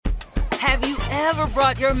Have you ever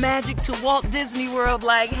brought your magic to Walt Disney World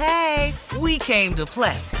like, hey, we came to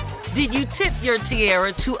play? Did you tip your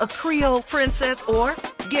tiara to a Creole princess or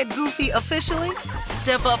get goofy officially?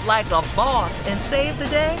 Step up like a boss and save the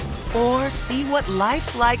day? Or see what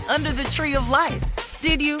life's like under the tree of life?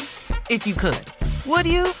 Did you? If you could. Would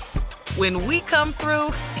you? When we come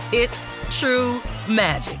through, it's true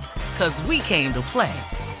magic. 'Cause we came to play.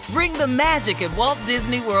 Bring the magic at Walt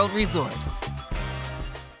Disney World Resort.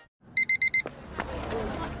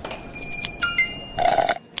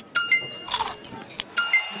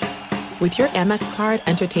 With your Amex card,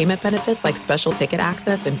 entertainment benefits like special ticket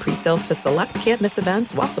access and pre-sales to select can't-miss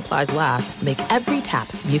events while supplies last make every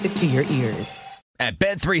tap music to your ears. At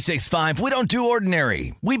Bet365, we don't do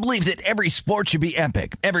ordinary. We believe that every sport should be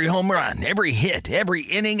epic. Every home run, every hit, every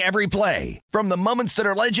inning, every play. From the moments that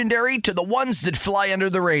are legendary to the ones that fly under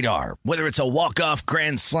the radar. Whether it's a walk-off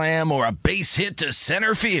grand slam or a base hit to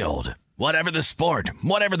center field. Whatever the sport,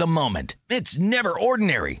 whatever the moment, it's never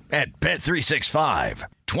ordinary at Bet365.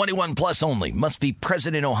 21 plus only. Must be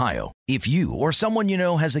present in Ohio. If you or someone you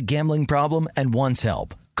know has a gambling problem and wants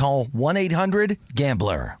help, call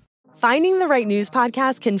 1-800-GAMBLER. Finding the right news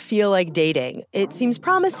podcast can feel like dating. It seems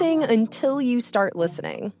promising until you start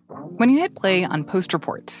listening. When you hit play on Post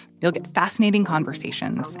Reports, you'll get fascinating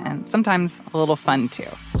conversations and sometimes a little fun, too.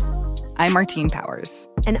 I'm Martine Powers.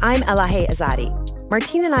 And I'm Elahe Azadi.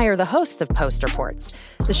 Martine and I are the hosts of Post Reports.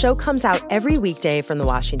 The show comes out every weekday from The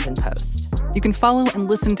Washington Post. You can follow and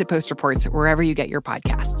listen to Post Reports wherever you get your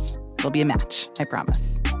podcasts. It'll be a match, I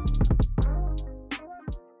promise.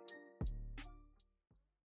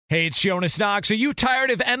 Hey, it's Jonas Knox. Are you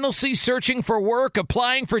tired of endlessly searching for work,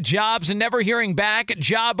 applying for jobs, and never hearing back?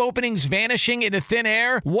 Job openings vanishing into thin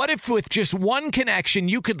air? What if with just one connection,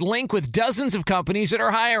 you could link with dozens of companies that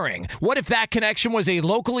are hiring? What if that connection was a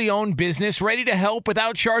locally owned business ready to help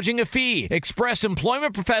without charging a fee? Express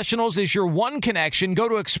Employment Professionals is your one connection. Go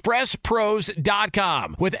to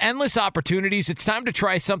expresspros.com. With endless opportunities, it's time to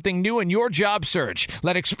try something new in your job search.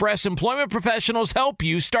 Let Express Employment Professionals help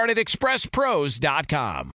you. Start at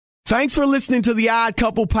expresspros.com. Thanks for listening to the Odd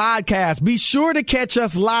Couple podcast. Be sure to catch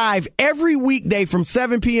us live every weekday from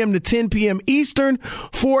 7 p.m. to 10 p.m. Eastern,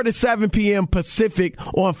 4 to 7 p.m. Pacific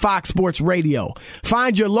on Fox Sports Radio.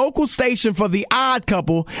 Find your local station for the Odd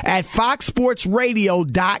Couple at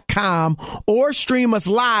foxsportsradio.com or stream us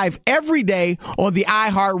live every day on the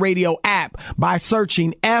iHeartRadio app by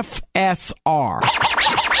searching FSR. Now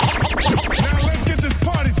let's get this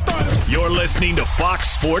party started. You're listening to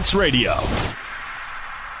Fox Sports Radio.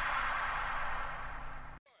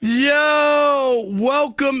 Yo,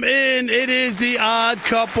 welcome in. It is the Odd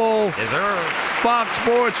Couple. Yes, sir. Fox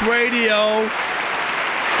Sports Radio.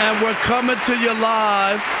 And we're coming to you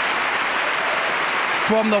live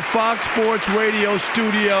from the Fox Sports Radio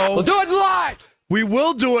studio. We'll do it live. We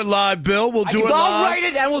will do it live, Bill. We'll do it live. I'll write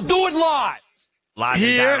it and we'll do it live. Live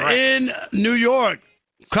here in New York.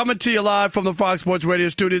 Coming to you live from the Fox Sports Radio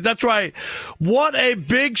studios. That's right. What a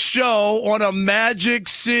big show on a Magic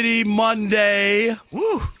City Monday.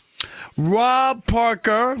 Woo. Rob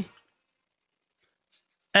Parker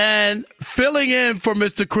and filling in for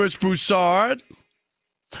Mr. Chris Broussard.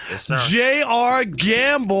 Yes, sir. J.R.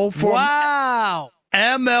 Gamble from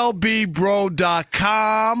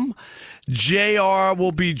MLBBro.com. JR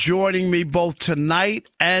will be joining me both tonight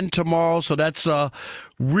and tomorrow, so that's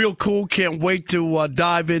real cool. Can't wait to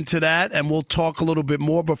dive into that, and we'll talk a little bit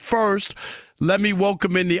more. But first, let me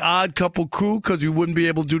welcome in the Odd Couple crew, because we wouldn't be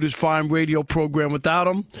able to do this fine radio program without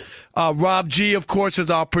them. Rob G, of course, is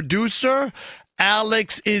our producer.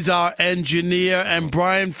 Alex is our engineer, and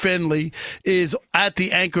Brian Finley is at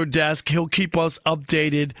the anchor desk. He'll keep us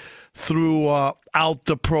updated throughout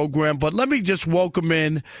the program. But let me just welcome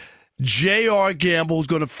in J.R. Gamble, who's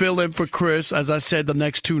going to fill in for Chris, as I said, the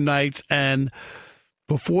next two nights. And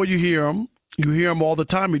before you hear him all the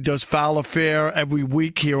time. He does Foul Affair every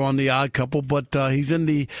week here on The Odd Couple, but he's in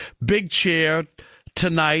the big chair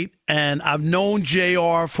tonight. And I've known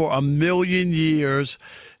JR for a million years,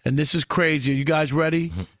 and this is crazy. Are you guys ready?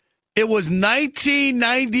 Mm-hmm. It was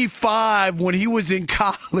 1995 when he was in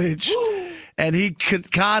college, and he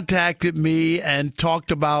contacted me and talked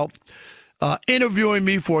about interviewing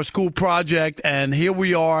me for a school project, and here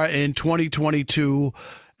we are in 2022,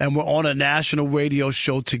 and we're on a national radio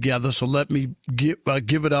show together. So let me give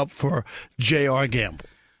it up for J.R. Gamble.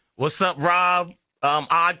 What's up, Rob?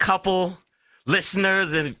 Odd Couple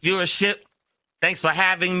listeners and viewership. Thanks for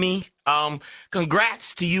having me.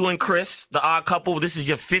 Congrats to you and Chris, the Odd Couple. This is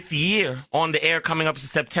your 5th year on the air coming up in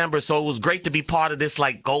September. So it was great to be part of this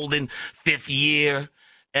golden 5th year.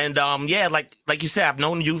 And like you said, I've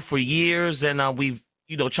known you for years, and we've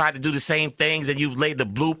tried to do the same things, and you've laid the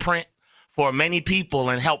blueprint for many people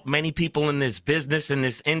and helped many people in this business, in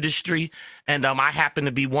this industry. And I happen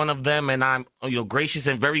to be one of them, and I'm gracious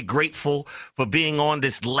and very grateful for being on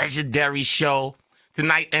this legendary show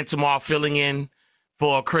tonight and tomorrow, filling in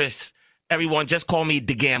for Chris. Everyone, just call me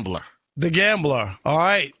The Gambler. The Gambler. All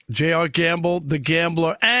right. J.R. Gamble, The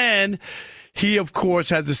Gambler. And he, of course,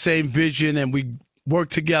 has the same vision, and we work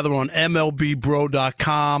together on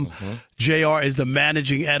MLBBro.com. Mm-hmm. JR is the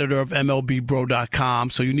managing editor of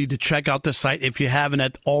MLBBro.com, so you need to check out the site if you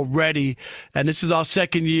haven't already. And this is our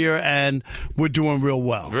second year, and we're doing real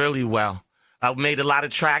well. Really well. I've made a lot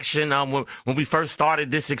of traction. When we first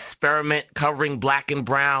started this experiment covering black and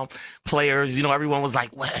brown players, everyone was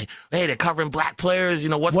like, hey, they're covering black players.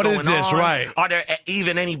 What's going on? What is this, right? Are there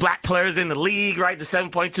even any black players in the league, right? The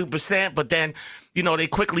 7.2%. But then, they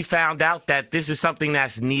quickly found out that this is something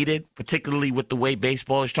that's needed, particularly with the way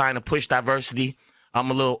baseball is trying to push diversity.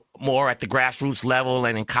 I'm a little more at the grassroots level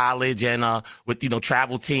and in college and with,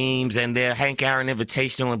 travel teams and their Hank Aaron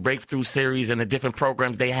Invitational and Breakthrough Series and the different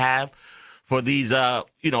programs they have for these,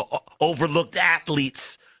 overlooked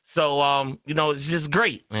athletes. So, it's just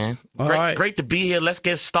great, man. Great to be here. Let's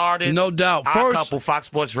get started. No doubt. First, couple Fox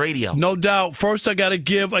Sports Radio. No doubt. First, I got to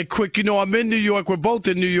give a quick, I'm in New York. We're both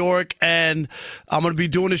in New York, and I'm going to be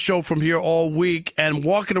doing a show from here all week and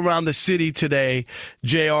walking around the city today,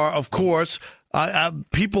 JR, of course.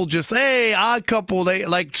 People just, hey, Odd Couple, they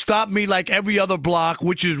stop me like every other block,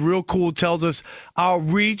 which is real cool. Tells us our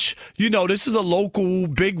reach. This is a local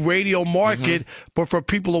big radio market, but for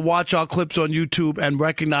people to watch our clips on YouTube and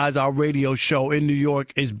recognize our radio show in New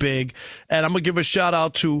York is big. And I'm going to give a shout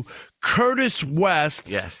out to Curtis West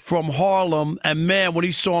from Harlem. And, man, when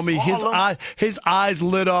he saw me, his eyes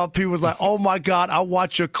lit up. He was like, oh, my God, I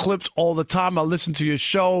watch your clips all the time. I listen to your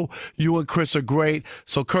show. You and Chris are great.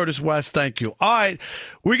 So, Curtis West, thank you. All right,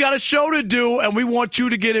 we got a show to do, and we want you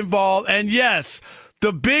to get involved. And, yes,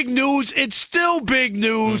 the big news, it's still big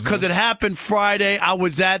news because it happened Friday. I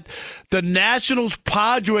was at the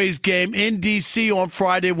Nationals-Padres game in D.C. on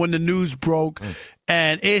Friday when the news broke.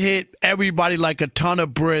 And it hit everybody like a ton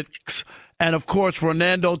of bricks. And, of course,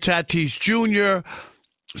 Fernando Tatis Jr.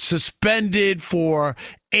 suspended for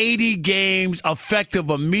 80 games, effective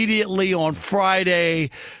immediately on Friday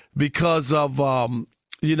because of,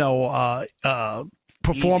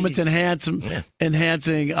 performance enhancing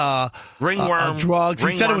ringworm drugs.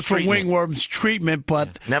 He said it was for ringworms treatment,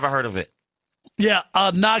 but never heard of it. Yeah,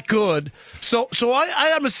 not good. So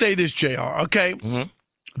I'm going to say this, JR, okay? Mm-hmm.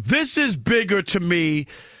 This is bigger to me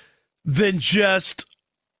than just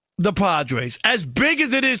the Padres. As big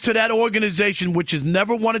as it is to that organization, which has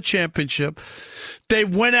never won a championship, they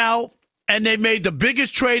went out and they made the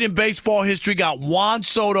biggest trade in baseball history, got Juan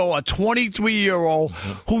Soto, a 23-year-old,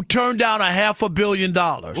 who turned down $500 million.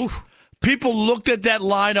 Oof. People looked at that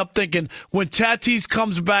lineup thinking when Tatis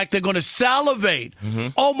comes back, they're going to salivate.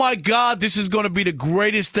 Oh, my God, this is going to be the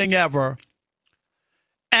greatest thing ever.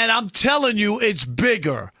 And I'm telling you, it's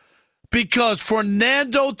bigger because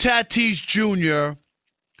Fernando Tatis Jr.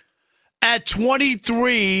 at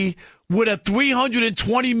 23 with a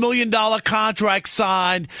 $320 million contract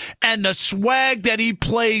signed and the swag that he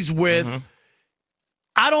plays with,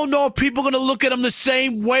 I don't know if people are going to look at him the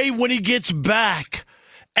same way when he gets back.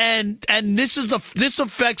 And this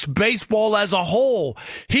affects baseball as a whole.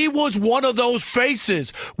 He was one of those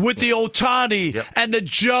faces with the Ohtani and the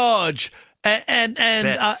Judge and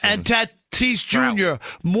Tatis Jr.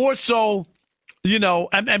 More so,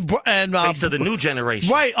 and face of the new generation,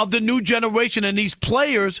 right? Of the new generation, and these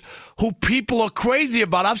players who people are crazy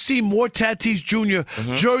about. I've seen more Tatis Jr.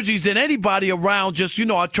 Jerseys than anybody around. Just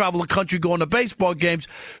I travel the country going to baseball games.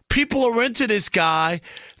 People are into this guy.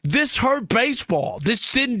 This hurt baseball.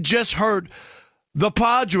 This didn't just hurt the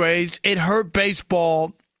Padres. It hurt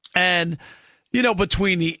baseball, and.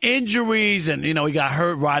 Between the injuries and, he got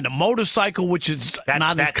hurt riding a motorcycle, which is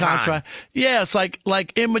not his contract. Yeah, it's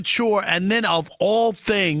like immature. And then of all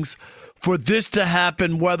things, for this to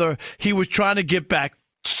happen, whether he was trying to get back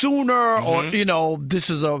sooner or, this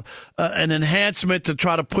is an enhancement to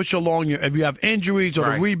try to push along if you have injuries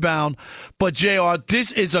or the rebound. But, JR,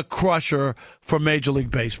 this is a crusher for Major League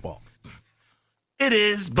Baseball. It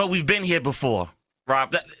is, but we've been here before,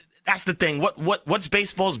 Rob. That's the thing. What's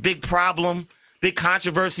baseball's big problem? Big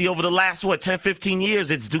controversy over the last, 10, 15 years.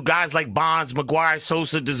 It's do guys like Bonds, McGuire,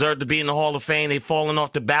 Sosa deserve to be in the Hall of Fame? They've fallen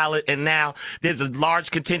off the ballot, and now there's a large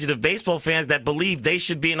contingent of baseball fans that believe they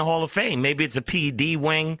should be in the Hall of Fame. Maybe it's a PED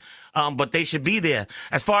wing, but they should be there.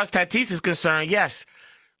 As far as Tatis is concerned, yes,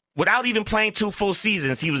 without even playing 2 full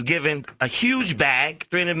seasons, he was given a huge bag,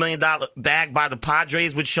 $300 million bag by the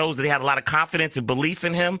Padres, which shows that they had a lot of confidence and belief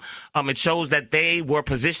in him. It shows that they were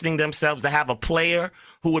positioning themselves to have a player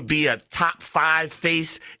who would be a top 5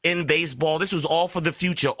 face in baseball. This was all for the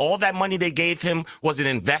future. All that money they gave him was an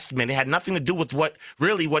investment. It had nothing to do with what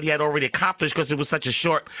he had already accomplished because it was such a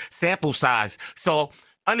short sample size. So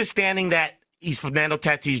understanding that he's Fernando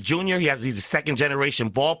Tatis Jr., he's a second-generation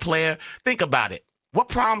ball player. Think about it. What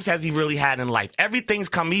problems has he really had in life? Everything's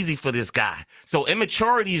come easy for this guy. So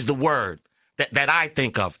immaturity is the word that I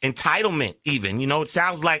think of. Entitlement, even. It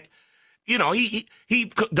sounds like, he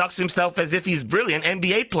conducts himself as if he's really an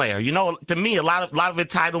NBA player. To me, a lot of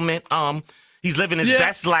entitlement. He's living his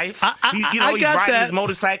best life. He's riding his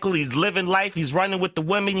motorcycle. He's living life. He's running with the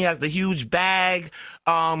women. He has the huge bag.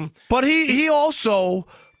 But he also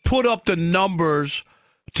put up the numbers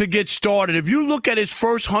to get started. If you look at his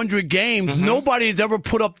first 100 games, nobody has ever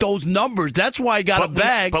put up those numbers. That's why he got a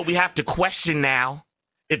bag. But we have to question now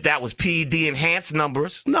if that was PED enhanced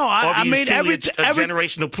numbers. No, I mean, every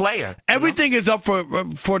generational player. Everything is up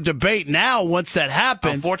for debate now once that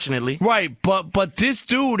happens. Unfortunately. Right, but this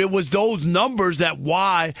dude, it was those numbers that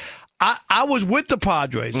why I was with the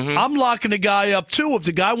Padres. I'm locking the guy up, too. If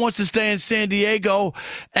the guy wants to stay in San Diego,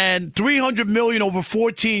 and $300 million over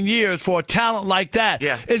 14 years for a talent like that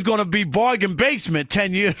is going to be bargain basement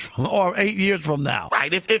 10 years or 8 years from now.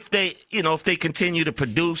 Right. If they continue to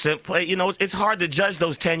produce and play, it's hard to judge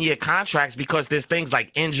those 10-year contracts because there's things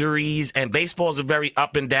like injuries, and baseball is a very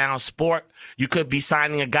up and down sport. You could be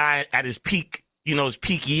signing a guy at his peak, his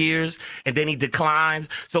peak years, and then he declines.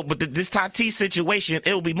 So, but this Tatis situation,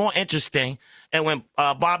 it will be more interesting. And when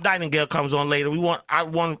Bob Nightingale comes on later, I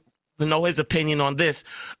want to know his opinion on this.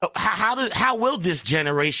 How will this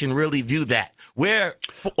generation really view that? We're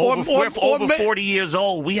over 40 years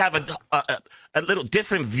old. We have a little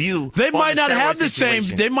different view. They might not have the same.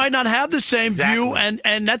 They might not have the same view,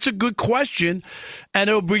 and that's a good question. And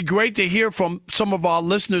it would be great to hear from some of our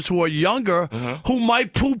listeners who are younger, who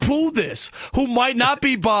might poo-poo this, who might not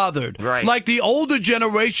be bothered. Right. Like the older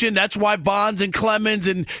generation, that's why Bonds and Clemens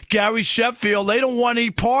and Gary Sheffield, they don't want any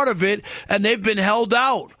part of it, and they've been held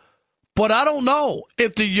out. But I don't know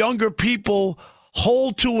if the younger people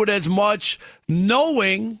hold to it as much,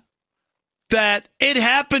 knowing that it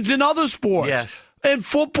happens in other sports. Yes. In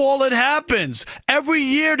football, it happens. Every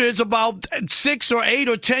year, there's about 6 or 8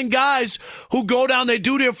 or 10 guys who go down, they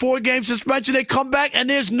do their 4-game suspension, they come back, and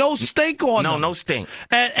there's no stink on them. No stink.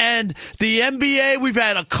 And the NBA, we've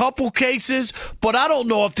had a couple cases, but I don't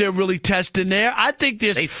know if they're really testing there. I think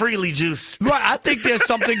they freely juice. Right. I think there's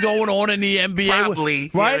something going on in the NBA.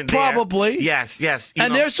 Probably. Right? Probably. Yes.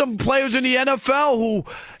 And there's some players in the NFL who,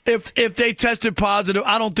 if they tested positive,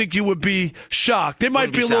 I don't think you would be shocked. They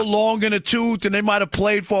might be a little long in the tooth, and they might have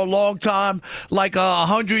played for a long time, like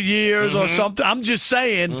 100 years or something. I'm just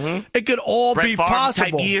saying it could all Brett be Favre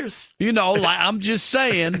possible. Type years. I'm just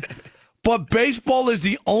saying. But baseball is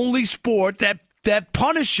the only sport that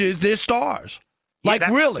punishes their stars.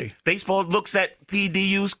 Really. Baseball looks at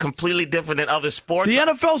PDUs completely different than other sports. The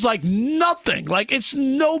NFL's like nothing. Like, it's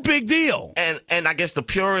no big deal. And I guess the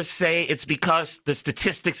purists say it's because the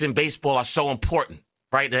statistics in baseball are so important,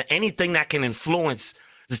 right? That anything that can influence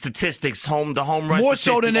the statistics, the home run more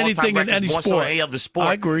so than anything in any sport. More so than any other sport.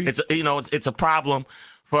 I agree. It's a problem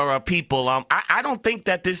for people. I don't think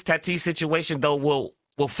that this Tatis situation, though,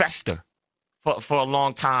 will fester for a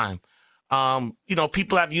long time.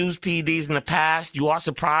 People have used PEDs in the past. You are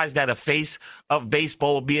surprised that a face of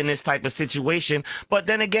baseball will be in this type of situation. But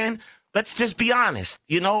then again, let's just be honest.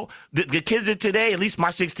 The kids of today, at least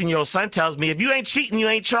my 16-year-old son tells me, if you ain't cheating, you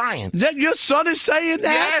ain't trying. Your son is saying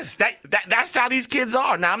that? Yes, that's how these kids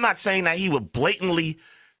are. Now, I'm not saying that he would blatantly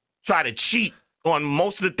try to cheat on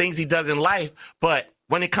most of the things he does in life, but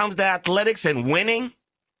when it comes to athletics and winning,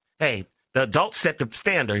 hey, the adults set the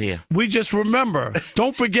standard here. We just remember,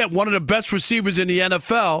 don't forget, one of the best receivers in the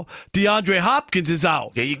NFL, DeAndre Hopkins, is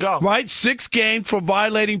out. There you go. Right? 6 games for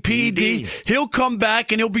violating PED. He'll come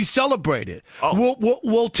back and he'll be celebrated. Oh.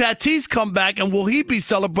 Will Tatis come back and will he be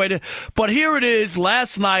celebrated? But here it is.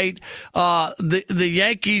 Last night, the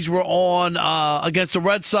Yankees were on against the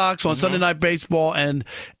Red Sox on Sunday Night Baseball, and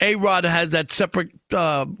A-Rod has that separate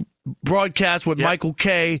broadcast with Michael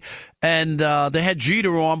Kay, and they had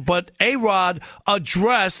Jeter on, but A-Rod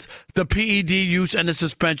addressed the PED use and the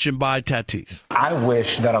suspension by Tatis. I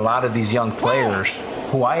wish that a lot of these young players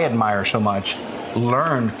who I admire so much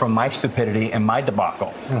learned from my stupidity and my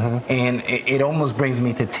debacle. And it almost brings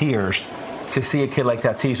me to tears to see a kid like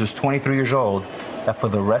Tatis, who's 23 years old, that for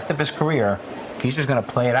the rest of his career, he's just going to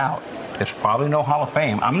play it out. There's probably no Hall of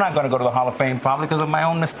Fame. I'm not going to go to the Hall of Fame probably because of my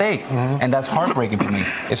own mistake. And that's heartbreaking for me.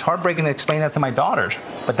 It's heartbreaking to explain that to my daughters,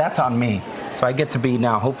 but that's on me. So I get to be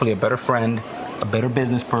now hopefully a better friend, a better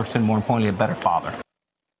business person, more importantly, a better father.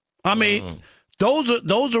 I mean,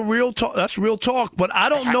 those are real talk. That's real talk. But I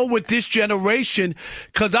don't know with this generation,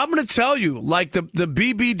 because I'm going to tell you, like the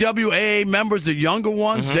BBWAA members, the younger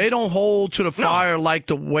ones, they don't hold to the fire like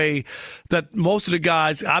the way that most of the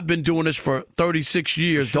guys, I've been doing this for 36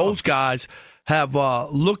 years, those guys have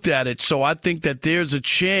looked at it. So I think that there's a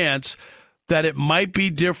chance that it might be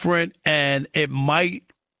different, and it might,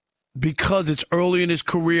 because it's early in his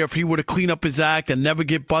career, if he were to clean up his act and never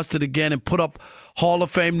get busted again and put up Hall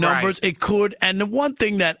of Fame numbers, it could. And the one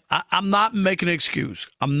thing that I'm not making an excuse,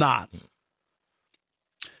 I'm not.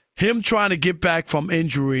 Him trying to get back from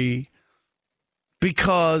injury,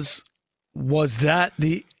 because was that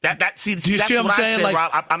the see, do you that's see what I'm saying? Said, like,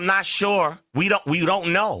 Rob, I'm not sure. We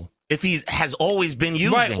don't know if he has always been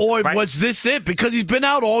using. Right, or was this it? Because he's been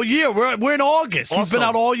out all year. We're in August. Also, he's been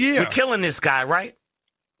out all year. We're killing this guy, right?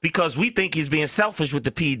 Because we think he's being selfish with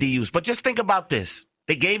the PED use. But just think about this.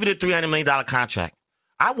 They gave it a $300 million contract.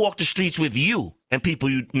 I walk the streets with you and people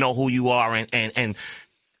you know who you are and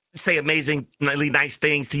say amazingly nice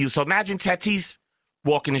things to you. So imagine Tatis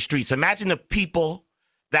walking the streets. Imagine the people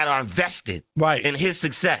that are invested in his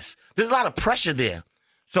success. There's a lot of pressure there.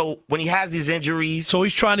 So when he has these injuries. So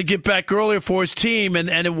he's trying to get back earlier for his team, and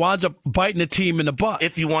it winds up biting the team in the butt.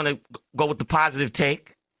 If you want to go with the positive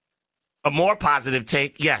take, a more positive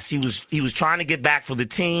take, yes, he was trying to get back for the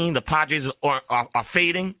team. The Padres are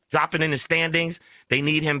fading, dropping in the standings. They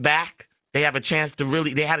need him back. They had a chance to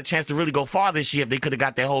really go far this year if they could have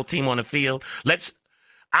got their whole team on the field.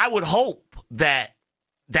 I would hope that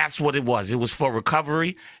that's what it was. It was for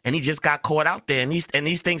recovery, and he just got caught out there. And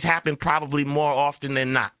these things happen probably more often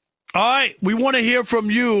than not. All right, we want to hear from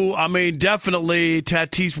you. I mean, definitely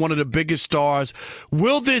Tatis, one of the biggest stars.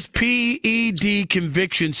 Will this PED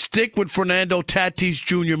conviction stick with Fernando Tatis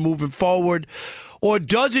Jr. moving forward, or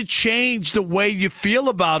does it change the way you feel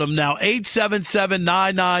about him now?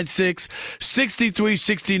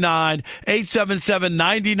 877-996-6369,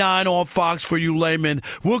 877-99 on Fox for you laymen.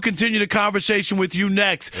 We'll continue the conversation with you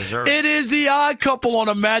next. Yes, it is the Odd Couple on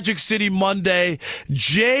a Magic City Monday.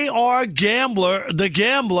 J.R. Gambler, the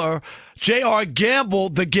Gambler, J.R. Gamble,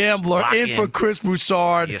 the Gambler, in for Chris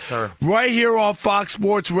Broussard. Yes, sir. Right here on Fox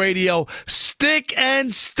Sports Radio. Stick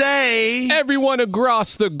and stay. Everyone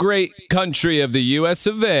across the great country of the U.S.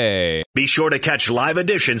 of A. Be sure to catch live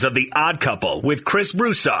editions of The Odd Couple with Chris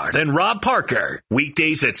Broussard and Rob Parker.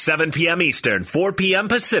 Weekdays at 7 p.m. Eastern, 4 p.m.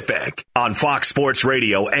 Pacific. On Fox Sports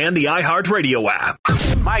Radio and the iHeartRadio app.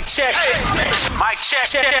 Mic check. Mic check.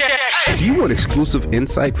 Do you want exclusive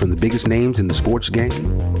insight from the biggest names in the sports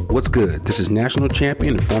game? What's good? This is national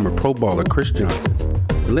champion and former pro baller Chris Johnson.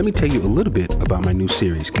 And let me tell you a little bit about my new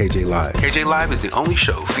series, KJ Live. KJ Live is the only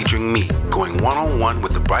show featuring me going one-on-one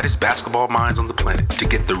with the brightest basketball minds on the planet to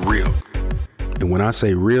get the real. And when I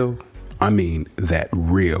say real, I mean that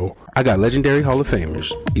real. I got legendary Hall of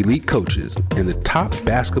Famers, elite coaches, and the top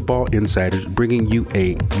basketball insiders bringing you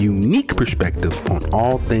a unique perspective on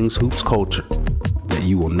all things hoops culture that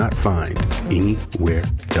you will not find anywhere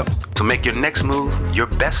else. So make your next move your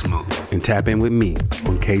best move and tap in with me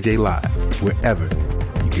on KJ Live, wherever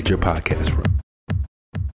you get your podcast from.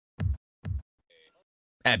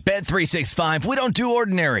 At Bet365, we don't do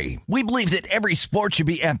ordinary. We believe that every sport should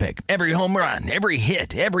be epic. Every home run, every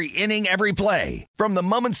hit, every inning, every play. From the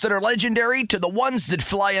moments that are legendary to the ones that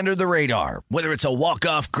fly under the radar. Whether it's a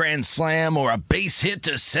walk-off grand slam or a base hit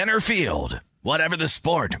to center field. Whatever the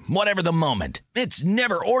sport, whatever the moment. It's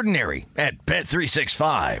never ordinary at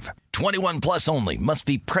Bet365. 21 plus only. Must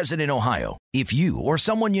be present in Ohio. If you or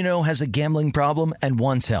someone you know has a gambling problem and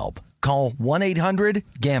wants help, call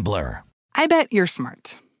 1-800-GAMBLER. I bet you're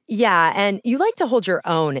smart. Yeah, and you like to hold your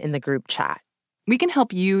own in the group chat. We can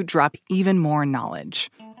help you drop even more knowledge.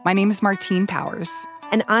 My name is Martine Powers.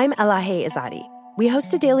 And I'm Elahe Izadi. We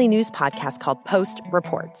host a daily news podcast called Post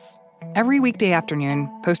Reports. Every weekday afternoon,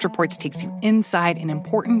 Post Reports takes you inside an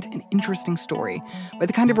important and interesting story with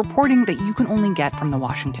the kind of reporting that you can only get from the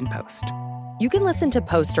Washington Post. You can listen to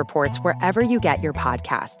Post Reports wherever you get your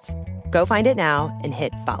podcasts. Go find it now and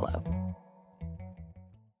hit follow.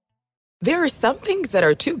 There are some things that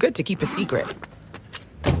are too good to keep a secret.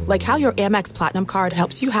 Like how your Amex Platinum card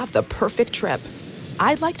helps you have the perfect trip.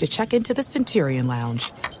 I'd like to check into the Centurion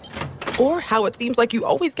Lounge. Or how it seems like you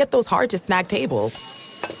always get those hard-to-snag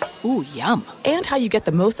tables. Ooh, yum. And how you get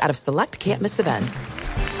the most out of select can't-miss events.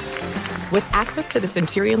 With access to the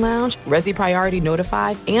Centurion Lounge, Resi Priority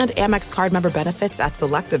Notified, and Amex card member benefits at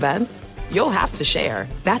select events, you'll have to share.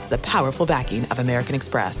 That's the powerful backing of American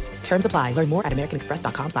Express. Terms apply. Learn more at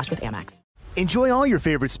americanexpress.com/withAmex. Enjoy all your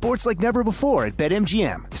favorite sports like never before at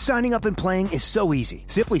BetMGM. Signing up and playing is so easy.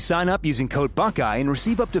 Simply sign up using code Buckeye and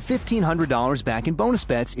receive up to $1,500 back in bonus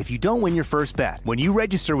bets if you don't win your first bet. When you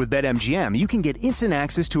register with BetMGM, you can get instant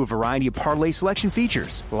access to a variety of parlay selection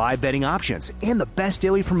features, live betting options, and the best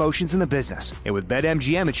daily promotions in the business. And with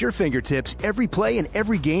BetMGM at your fingertips, every play and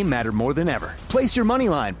every game matter more than ever. Place your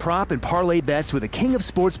moneyline, prop, and parlay bets with the king of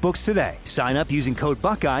sportsbooks today. Sign up using code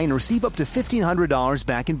Buckeye and receive up to $1,500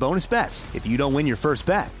 back in bonus bets if you don't win your first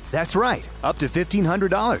bet. That's right, up to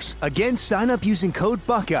 $1,500. Again, sign up using code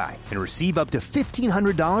Buckeye and receive up to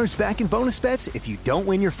 $1,500 back in bonus bets if you don't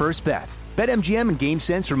win your first bet. BetMGM and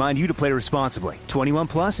GameSense remind you to play responsibly. 21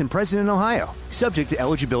 plus and present in Ohio. Subject to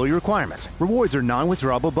eligibility requirements. Rewards are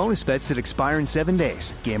non-withdrawable bonus bets that expire in 7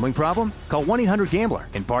 days. Gambling problem? Call 1-800-GAMBLER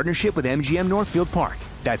in partnership with MGM Northfield Park.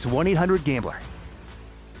 That's 1-800-GAMBLER.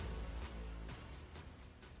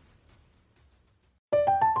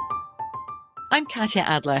 I'm Katya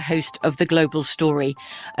Adler, host of The Global Story.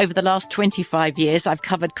 Over the last 25 years, I've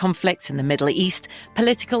covered conflicts in the Middle East,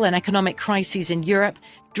 political and economic crises in Europe,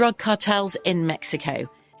 drug cartels in Mexico.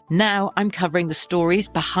 Now I'm covering the stories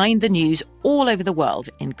behind the news all over the world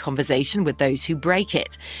in conversation with those who break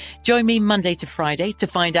it. Join me Monday to Friday to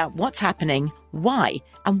find out what's happening, why,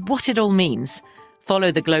 and what it all means. Follow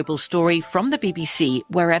The Global Story from the BBC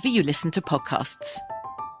wherever you listen to podcasts.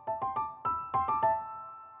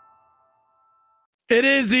 It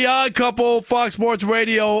is the Odd Couple, Fox Sports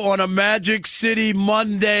Radio on a Magic City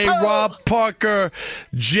Monday. Oh. Rob Parker,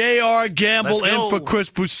 J.R. Gamble in for Chris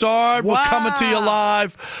Broussard. Wow. We're coming to you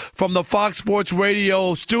live from the Fox Sports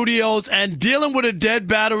Radio studios and dealing with a dead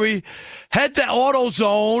battery. Head to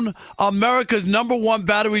AutoZone, America's #1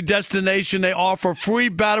 battery destination. They offer free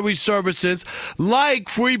battery services like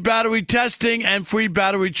free battery testing and free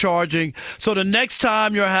battery charging. So the next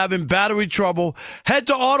time you're having battery trouble, head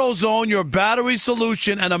to AutoZone, your battery solution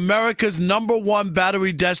and America's #1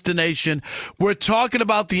 battery destination. We're talking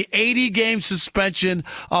about the 80-game suspension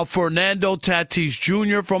of Fernando Tatis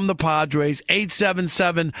Jr. from the Padres.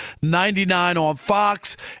 877-99 on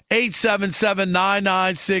Fox,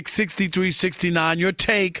 877-996-6369. Your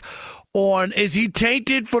take on, is he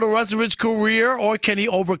tainted for the rest of his career or can he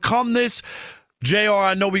overcome this? JR,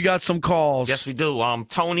 I know we got some calls. Yes, we do.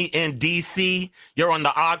 Tony in D.C., you're on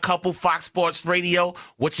the Odd Couple, Fox Sports Radio.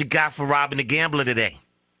 What you got for Rob and the Gambler today?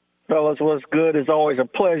 Fellas, what's good? It's always a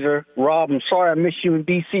pleasure. Rob, I'm sorry I missed you in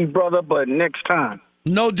D.C., brother, but next time.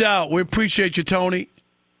 No doubt. We appreciate you, Tony.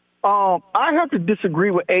 I have to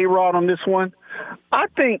disagree with A-Rod on this one. I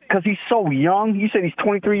think because he's so young, you said he's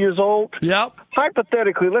 23 years old. Yep.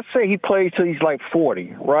 Hypothetically, let's say he plays till he's like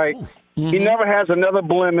 40, right? Mm-hmm. He never has another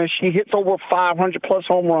blemish. He hits over 500-plus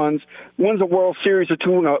home runs, wins a World Series or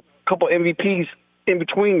two, and a couple MVPs in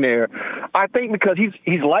between there. I think because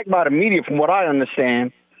he's liked by the media, from what I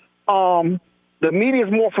understand, the media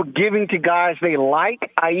is more forgiving to guys they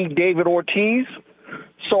like, i.e. David Ortiz.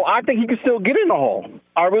 So I think he can still get in the Hall.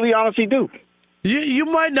 I really honestly do. You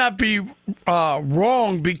might not be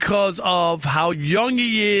wrong because of how young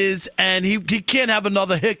he is, and he can't have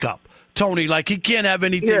another hiccup, Tony. Like, he can't have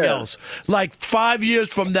anything else. Like, 5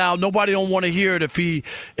 years from now, nobody don't want to hear it if he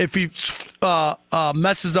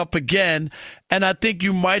messes up again. And I think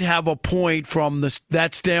you might have a point from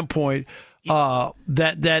that standpoint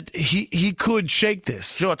that he could shake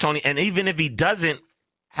this. Sure, Tony. And even if he doesn't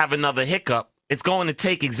have another hiccup, it's going to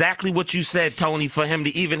take exactly what you said, Tony, for him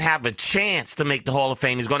to even have a chance to make the Hall of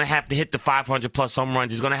Fame. He's going to have to hit the 500-plus home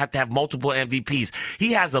runs. He's going to have multiple MVPs.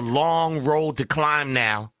 He has a long road to climb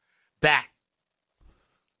now back.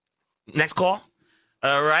 Next call.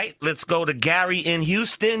 All right, let's go to Gary in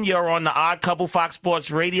Houston. You're on the Odd Couple, Fox Sports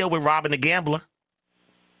Radio with Robin the Gambler.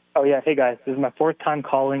 Oh, yeah. Hey, guys. This is my fourth time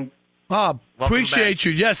calling. Appreciate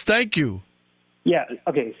you. Yes, thank you. Yeah,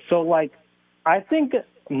 okay. So, I think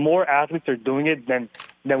more athletes are doing it than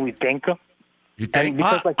we think. You think?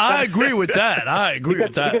 Because, I agree with that.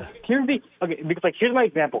 Because here's my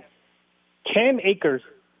example. Cam Akers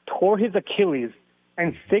tore his Achilles,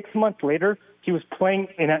 and 6 months later, he was playing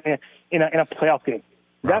in a playoff game.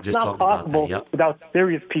 That's not possible without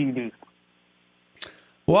serious PEDs.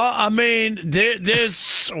 Well, I mean,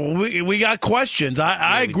 we got questions.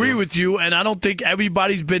 I agree with you, and I don't think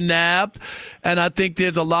everybody's been nabbed, and I think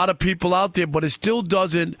there's a lot of people out there, but it still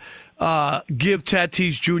doesn't give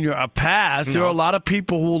Tatis Jr. a pass. No. There are a lot of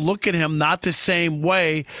people who will look at him not the same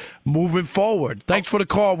way moving forward. Thanks for the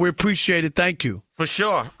call. We appreciate it. Thank you. For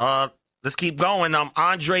sure. Let's keep going.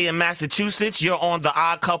 Andre in Massachusetts. You're on The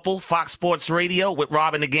Odd Couple, Fox Sports Radio with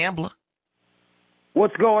Robin the Gambler.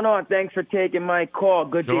 What's going on? Thanks for taking my call.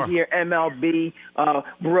 Good to hear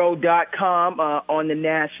MLB.bro.com on the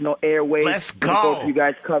national airwaves. Let's go. Looking forward to you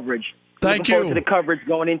guys' coverage. Thank Looking forward you. to the coverage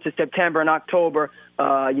going into September and October.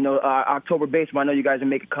 October baseball, I know you guys will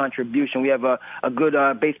make a contribution. We have a good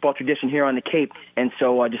baseball tradition here on the Cape, and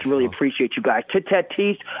so I just really appreciate you guys. To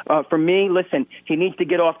Tatis, for me, listen, he needs to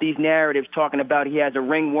get off these narratives talking about he has a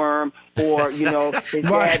ringworm or,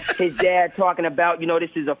 his dad talking about, this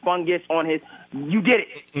is a fungus on his. You did it.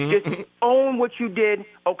 Just own what you did,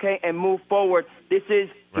 okay, and move forward. This is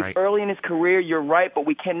early in his career. You're right, but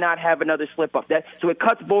we cannot have another slip up. So it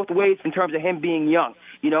cuts both ways in terms of him being young.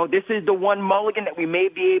 This is the one mulligan that we may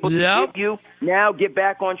be able to give you. Now get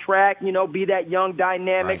back on track, be that young,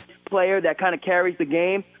 dynamic player that kind of carries the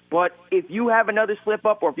game. But if you have another slip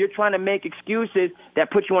up or if you're trying to make excuses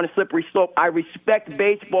that put you on a slippery slope, I respect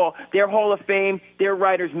baseball. Their Hall of Fame, their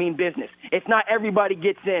writers mean business. It's not everybody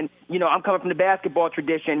gets in. I'm coming from the basketball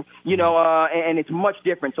tradition, and it's much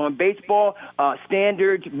different. So in baseball,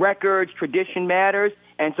 standards, records, tradition matters.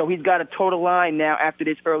 And so he's got a total line now after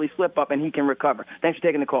this early slip up, and he can recover. Thanks for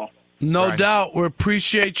taking the call. No doubt. We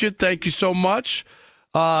appreciate you. Thank you so much.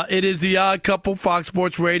 It is The Odd Couple, Fox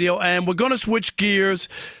Sports Radio, and we're going to switch gears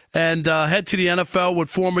and head to the NFL with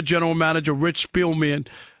former general manager Rich Spielman.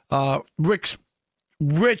 Rich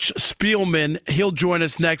Spielman, he'll join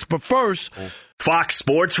us next. But first, Fox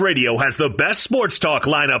Sports Radio has the best sports talk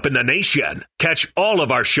lineup in the nation. Catch all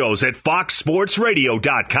of our shows at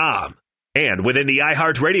foxsportsradio.com. And within the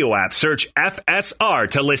iHeartRadio app, search FSR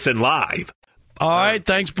to listen live. All right,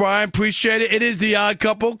 thanks, Brian. Appreciate it. It is The Odd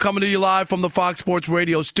Couple coming to you live from the Fox Sports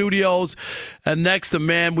Radio studios. And next, the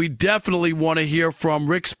man we definitely want to hear from,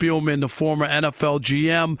 Rick Spielman, the former NFL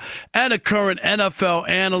GM and a current NFL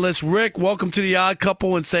analyst. Rick, welcome to The Odd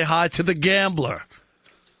Couple, and say hi to the Gambler.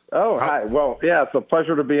 Oh, hi. Well, yeah, it's a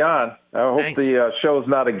pleasure to be on. I hope the show's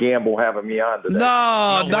not a gamble having me on today.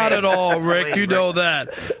 No, not at all, Rick. You know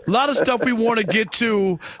that. A lot of stuff we want to get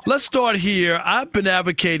to. Let's start here. I've been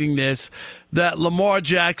advocating this, that Lamar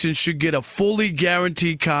Jackson should get a fully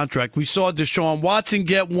guaranteed contract. We saw Deshaun Watson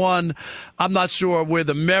get one. I'm not sure where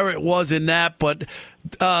the merit was in that, but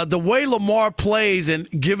the way Lamar plays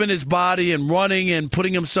and giving his body and running and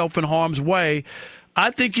putting himself in harm's way, I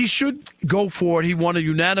think he should go for it. He won a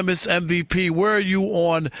unanimous MVP. Where are you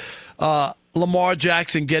on Lamar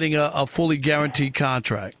Jackson getting a fully guaranteed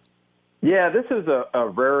contract? Yeah, this is a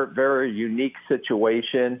very, very unique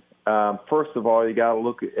situation. First of all, you got to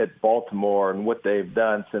look at Baltimore and what they've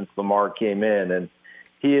done since Lamar came in. And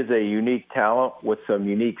he is a unique talent with some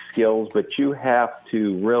unique skills, but you have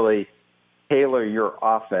to really tailor your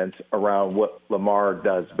offense around what Lamar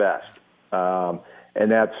does best.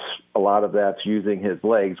 And a lot of that's using his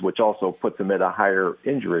legs, which also puts him at a higher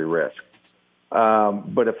injury risk.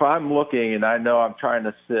 But if I'm looking, and I know I'm trying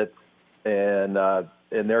to sit in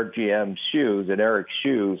their GM's shoes, in Eric's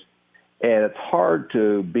shoes, and it's hard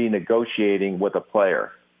to be negotiating with a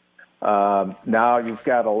player. Now you've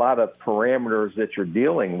got a lot of parameters that you're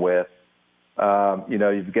dealing with.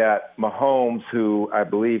 You've got Mahomes, who I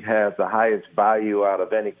believe has the highest value out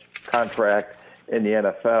of any contract in the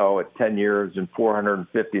NFL at 10 years and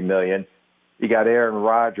 $450 million. You got Aaron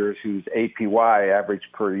Rodgers, whose APY average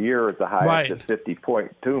per year is the highest at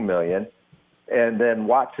 $50.2 million. And then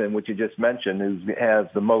Watson, which you just mentioned, who has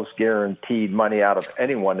the most guaranteed money out of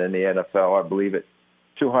anyone in the NFL, I believe at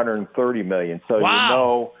 $230 million. So you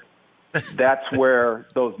know that's where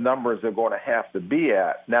those numbers are going to have to be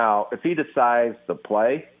at. Now, if he decides to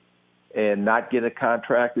play and not get a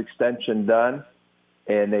contract extension done,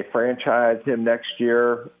 and they franchise him next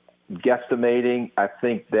year, guesstimating, I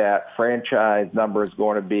think that franchise number is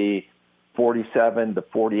going to be $47 to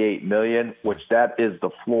 $48 million, which that is the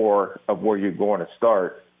floor of where you're going to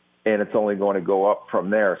start, and it's only going to go up from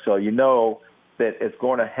there. So you know that it's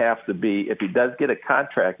going to have to be, if he does get a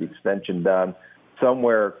contract extension done,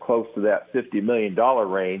 somewhere close to that $50 million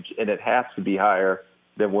range, and it has to be higher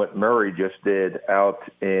than what Murray just did out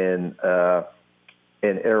in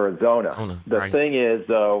Arizona. The thing is,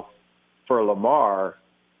 though, for Lamar,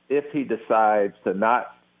 if he decides to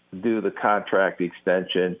not do the contract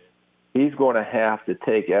extension, he's going to have to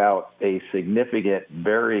take out a significant,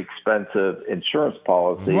 very expensive insurance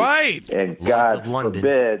policy. Right. And God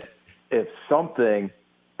forbid, if something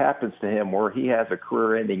happens to him where he has a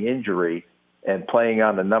career-ending injury and playing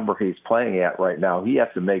on the number he's playing at right now, he has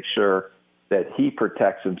to make sure that he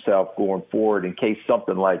protects himself going forward in case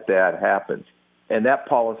something like that happens. And that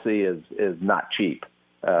policy is not cheap.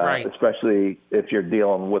 Right. especially if you're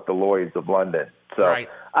dealing with the Lloyds of London. So Right.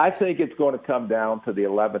 I think it's going to come down to the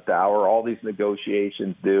 11th hour. All these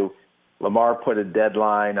negotiations do. Lamar put a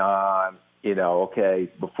deadline on,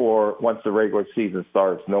 once the regular season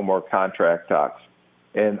starts, no more contract talks.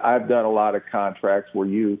 And I've done a lot of contracts where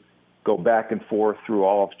you go back and forth through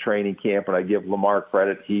all of training camp, and I give Lamar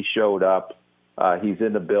credit. He showed up. He's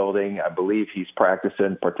in the building. I believe he's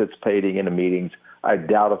practicing, participating in the meetings. I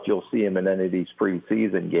doubt if you'll see him in any of these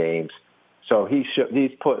preseason games. So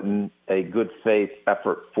he's putting a good faith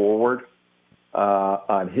effort forward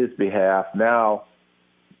on his behalf. Now,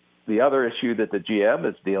 the other issue that the GM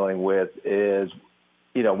is dealing with is,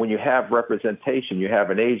 when you have representation, you have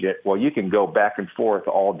an agent, well, you can go back and forth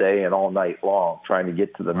all day and all night long trying to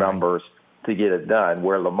get to the numbers to get it done,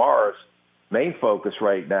 where Lamar's main focus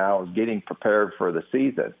right now is getting prepared for the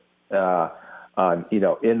season.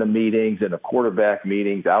 In the meetings, in the quarterback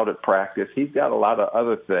meetings, out at practice. He's got a lot of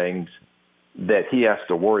other things that he has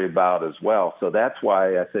to worry about as well. So that's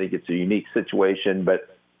why I think it's a unique situation,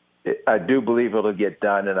 but I do believe it'll get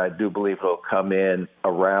done, and I do believe it'll come in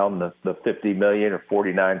around the $50 million or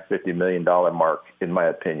 $49-50 million mark, in my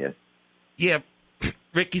opinion. Yeah,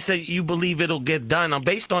 Rick, you said you believe it'll get done.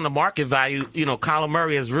 Based on the market value, Kyler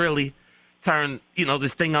Murray has really turned,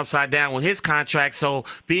 this thing upside down with his contract. So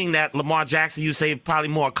being that Lamar Jackson, you say probably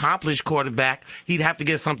more accomplished quarterback, he'd have to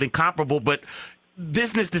get something comparable. But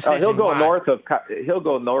business decision. He'll go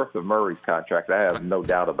north of Murray's contract. I have no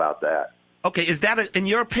doubt about that. Okay, is that, in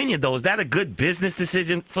your opinion, though, is that a good business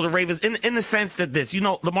decision for the Ravens in the sense that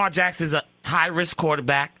Lamar Jackson is a high-risk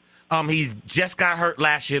quarterback. He's just got hurt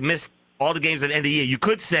last year, missed all the games at the end of the year. You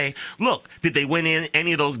could say, look, did they win in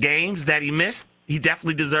any of those games that he missed? He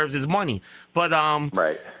definitely deserves his money. But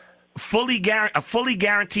right. a fully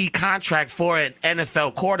guaranteed contract for an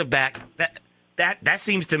NFL quarterback, that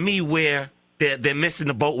seems to me where they're missing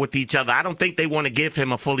the boat with each other. I don't think they want to give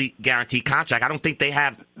him a fully guaranteed contract. I don't think they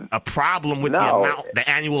have a problem with the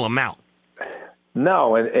annual amount.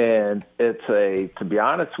 No, and to be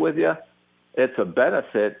honest with you, it's a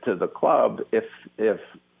benefit to the club if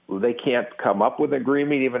they can't come up with an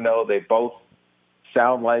agreement, even though they both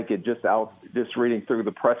sound like it just reading through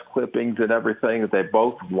the press clippings and everything, that they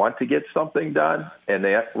both want to get something done and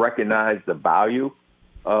they recognize the value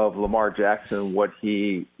of Lamar Jackson, what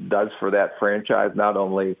he does for that franchise, not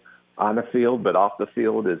only on the field but off the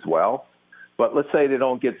field as well. But let's say they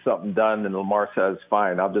don't get something done and Lamar says,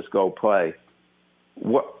 fine, I'll just go play.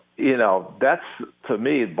 That's, to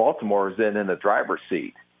me, Baltimore is in the driver's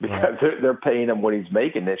seat because they're paying him what he's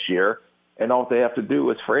making this year, and all they have to do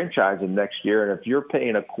is franchise him next year. And if you're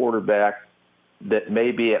paying a quarterback that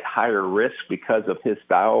may be at higher risk because of his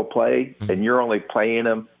style of play, and you're only playing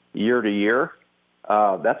him year to year,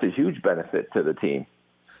 that's a huge benefit to the team.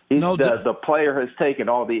 The player has taken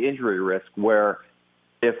all the injury risk, where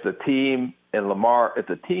if the team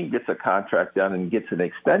gets a contract done and gets an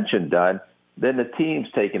extension done, then the team's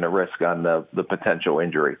taking a risk on the potential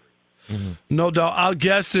injury. Mm-hmm. No doubt. Our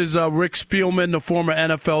guest is Rick Spielman, the former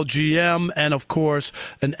NFL GM, and, of course,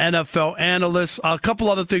 an NFL analyst. A couple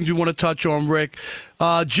other things we want to touch on, Rick.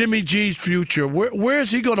 Jimmy G's future. Where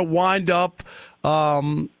is he going to wind up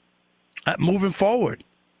moving forward?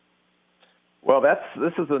 Well,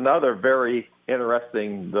 this is another very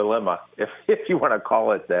interesting dilemma, if you want to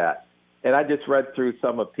call it that. And I just read through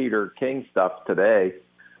some of Peter King's stuff today,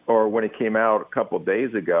 or when it came out a couple of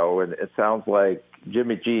days ago, and it sounds like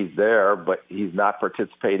Jimmy G's there, but he's not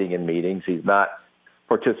participating in meetings. He's not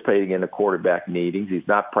participating in the quarterback meetings. He's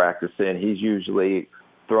not practicing. He's usually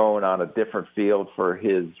throwing on a different field for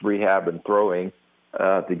his rehab and throwing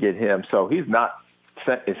to get him. So he's not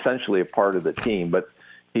essentially a part of the team, but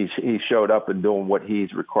he showed up and doing what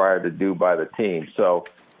he's required to do by the team. So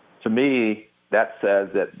to me, that says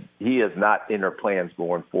that he is not in their plans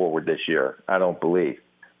going forward this year, I don't believe.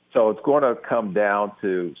 So it's going to come down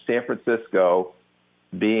to San Francisco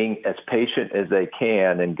being as patient as they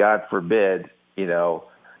can, and God forbid, a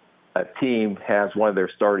team has one of their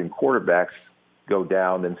starting quarterbacks go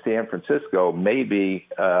down, and San Francisco maybe,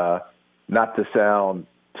 not to sound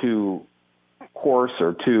too coarse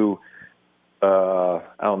or too, I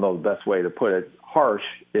don't know the best way to put it, harsh,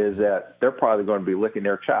 is that they're probably going to be licking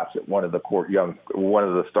their chops at one of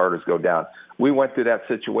the starters go down. We went through that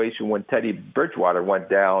situation when Teddy Bridgewater went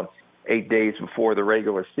down 8 days before the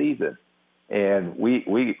regular season. And we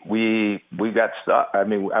got stuck. I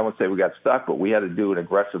mean, I won't say we got stuck, but we had to do an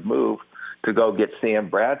aggressive move to go get Sam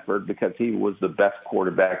Bradford because he was the best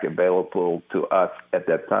quarterback available to us at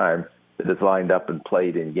that time that has lined up and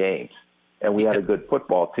played in games. And we had a good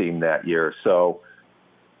football team that year. So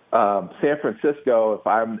San Francisco, if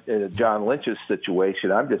I'm in John Lynch's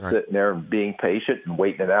situation, I'm just sitting there and being patient and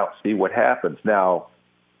waiting it out, see what happens. Now,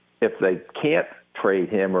 if they can't trade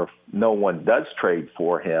him or if no one does trade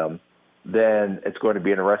for him, then it's going to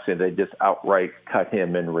be interesting. They just outright cut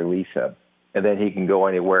him and release him, and then he can go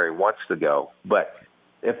anywhere he wants to go. But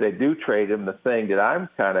if they do trade him, the thing that I'm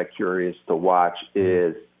kind of curious to watch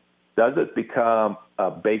is, does it become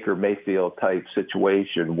a Baker Mayfield type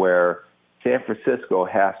situation where San Francisco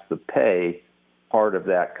has to pay part of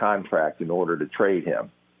that contract in order to trade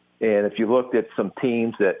him? And if you looked at some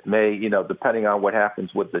teams that may, depending on what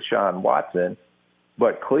happens with Deshaun Watson,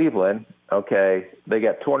 but Cleveland, okay, they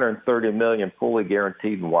got $230 million fully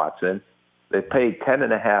guaranteed in Watson. They paid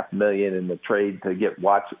 $10.5 million in the trade to get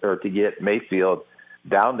Watson or to get Mayfield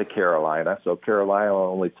down to Carolina. So Carolina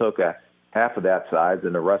only took half of that size,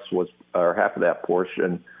 and the rest was, or half of that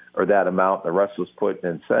portion or that amount. The rest was put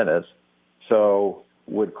in incentives. So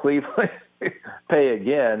would Cleveland pay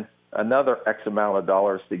again another X amount of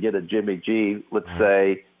dollars to get a Jimmy G? Let's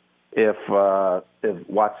say if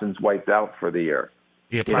Watson's wiped out for the year.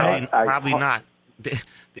 Yeah, probably not.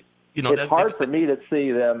 It's hard for me to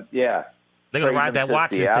see them. Yeah, they're gonna ride that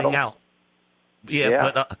Watson thing out.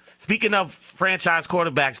 Yeah. But speaking of franchise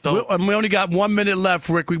quarterbacks, though, we only got 1 minute left,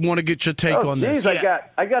 Rick. We want to get your take on this.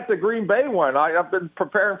 I got the Green Bay one. I've been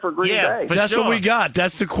preparing for Green Bay. That's what we got.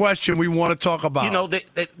 That's the question we want to talk about.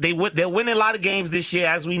 They're winning a lot of games this year,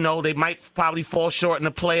 as we know. They might probably fall short in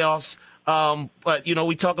the playoffs. But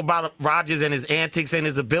we talk about Rodgers and his antics and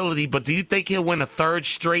his ability. But do you think he'll win a third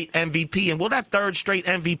straight MVP? And will that third straight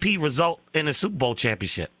MVP result in a Super Bowl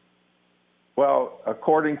championship? Well,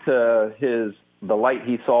 according to the light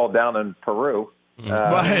he saw down in Peru.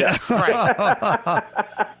 Right.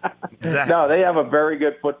 No, they have a very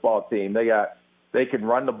good football team. They can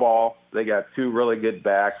run the ball. They got two really good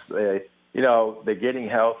backs. They're getting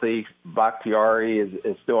healthy. Bakhtiari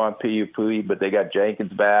is still on PUP, but they got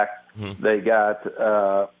Jenkins back. Mm-hmm. They got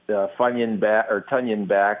Tunyon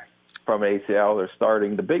back from ACL. They're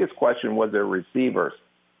starting. The biggest question was their receivers.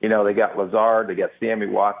 They got Lazard, they got Sammy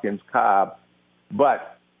Watkins, Cobb,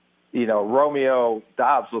 but Romeo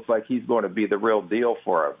Doubs looks like he's going to be the real deal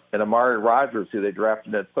for him. And Amari Rodgers, who they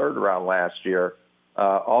drafted in the third round last year,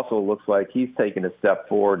 also looks like he's taking a step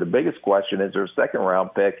forward. The biggest question is their second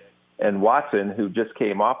round pick, and Watson, who just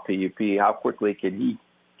came off PUP, how quickly can he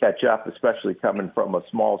catch up, especially coming from a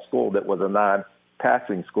small school that was a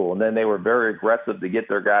non-passing school. And then they were very aggressive to get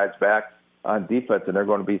their guys back on defense, and they're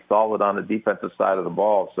going to be solid on the defensive side of the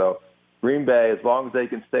ball. So Green Bay, as long as they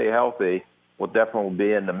can stay healthy, will definitely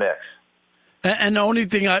be in the mix. And the only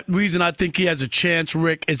reason I think he has a chance,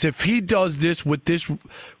 Rick, is if he does this with this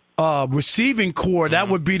receiving core, that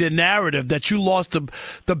would be the narrative, that you lost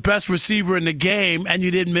the best receiver in the game and you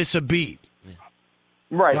didn't miss a beat.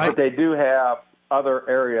 Right, but they do have other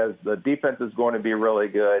areas. The defense is going to be really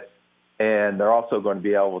good, and they're also going to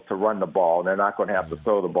be able to run the ball, and they're not going to have to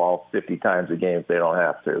throw the ball 50 times a game if they don't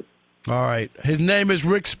have to. All right. His name is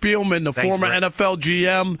Rick Spielman, the former NFL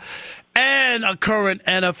GM and a current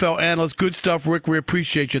NFL analyst. Good stuff, Rick. We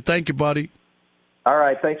appreciate you. Thank you, buddy. All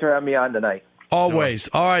right. Thanks for having me on tonight. Always.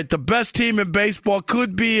 All right. The best team in baseball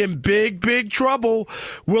could be in big, big trouble.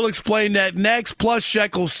 We'll explain that next. Plus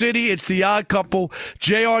Shekel City. It's the Odd Couple.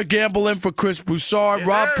 JR Gamble in for Chris Broussard.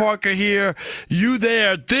 Rob Parker here. You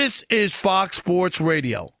there. This is Fox Sports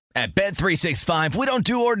Radio. At Bet365, we don't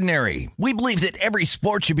do ordinary. We believe that every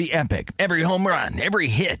sport should be epic. Every home run, every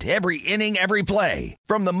hit, every inning, every play.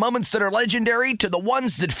 From the moments that are legendary to the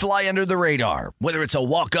ones that fly under the radar. Whether it's a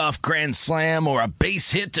walk-off grand slam or a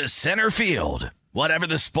base hit to center field. Whatever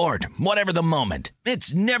the sport, whatever the moment.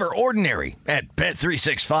 It's never ordinary at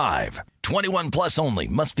Bet365. 21 plus only.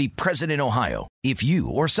 Must be present in Ohio. If you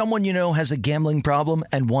or someone you know has a gambling problem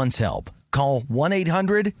and wants help, call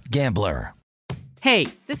 1-800-GAMBLER. Hey,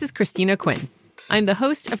 this is Christina Quinn. I'm the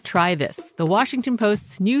host of Try This, the Washington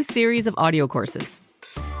Post's new series of audio courses.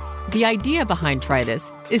 The idea behind Try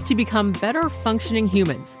This is to become better functioning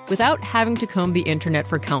humans without having to comb the internet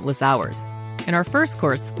for countless hours. In our first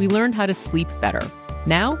course, we learned how to sleep better.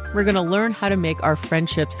 Now, we're going to learn how to make our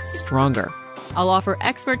friendships stronger. I'll offer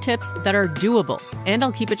expert tips that are doable, and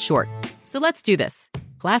I'll keep it short. So let's do this.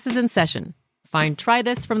 Class is in session. Find Try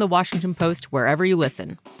This from the Washington Post wherever you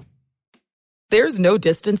listen. There's no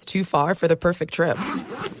distance too far for the perfect trip.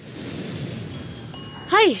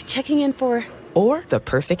 Hi, checking in for... Or the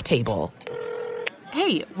perfect table.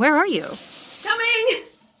 Hey, where are you? Coming!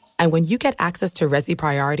 And when you get access to Resi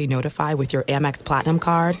Priority Notify with your Amex Platinum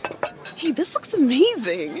card... Hey, this looks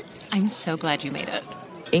amazing. I'm so glad you made it.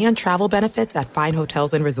 And travel benefits at fine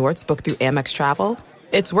hotels and resorts booked through Amex Travel,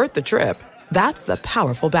 it's worth the trip. That's the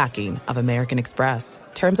powerful backing of American Express.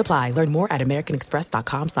 Terms apply. Learn more at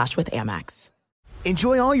americanexpress.com/withAmex.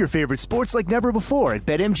 Enjoy all your favorite sports like never before at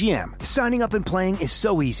BetMGM. Signing up and playing is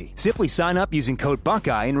so easy. Simply sign up using code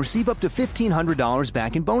Buckeye and receive up to $1,500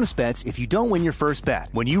 back in bonus bets if you don't win your first bet.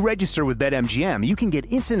 When you register with BetMGM, you can get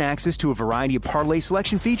instant access to a variety of parlay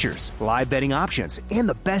selection features, live betting options, and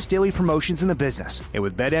the best daily promotions in the business. And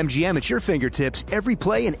with BetMGM at your fingertips, every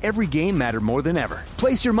play and every game matter more than ever.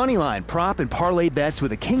 Place your moneyline, prop, and parlay bets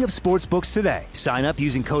with the king of sportsbooks today. Sign up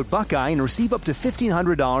using code Buckeye and receive up to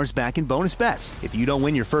 $1,500 back in bonus bets if you don't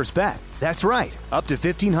win your first bet. That's right, up to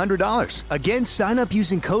 $1,500. Again, sign up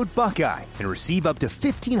using code Buckeye and receive up to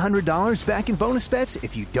 $1,500 back in bonus bets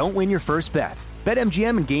if you don't win your first bet.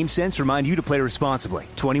 BetMGM and GameSense remind you to play responsibly.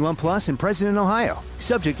 21 plus and present in Ohio.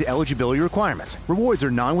 Subject to eligibility requirements. Rewards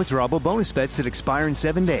are non-withdrawable bonus bets that expire in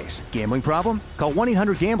 7 days. Gambling problem? Call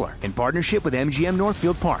 1-800-GAMBLER in partnership with MGM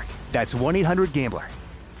Northfield Park. That's 1-800-GAMBLER.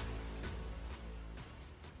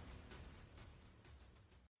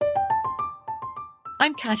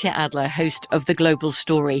 I'm Katya Adler, host of The Global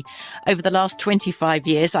Story. Over the last 25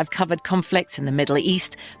 years, I've covered conflicts in the Middle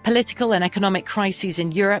East, political and economic crises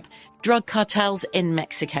in Europe, drug cartels in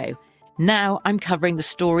Mexico. Now I'm covering the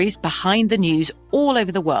stories behind the news all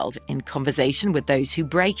over the world in conversation with those who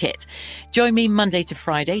break it. Join me Monday to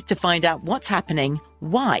Friday to find out what's happening,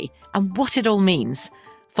 why, and what it all means.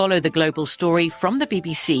 Follow The Global Story from the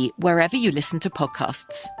BBC wherever you listen to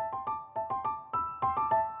podcasts.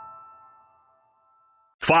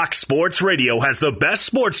 Fox Sports Radio has the best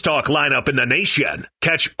sports talk lineup in the nation.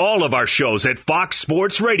 Catch all of our shows at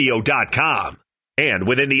foxsportsradio.com. And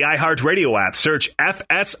within the iHeartRadio app, search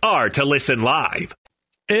FSR to listen live.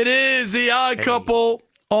 It is the Odd Couple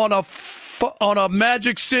on a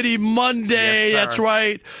Magic City Monday. Yes, that's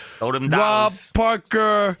right. Throw them Rob dollars.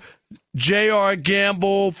 Parker, J.R.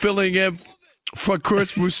 Gamble filling in for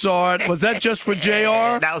Chris Broussard. Was that just for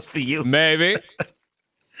J.R.? That was for you. Maybe.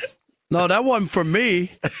 No, that wasn't for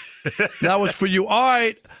me. That was for you. All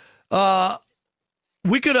right.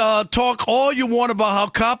 We could talk all you want about how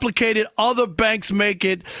complicated other banks make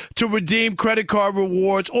it to redeem credit card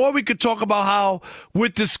rewards, or we could talk about how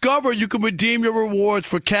with Discover you can redeem your rewards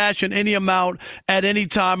for cash in any amount at any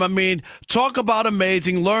time. I mean, talk about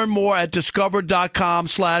amazing. Learn more at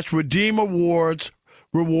discover.com/redeem rewards.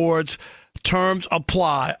 Terms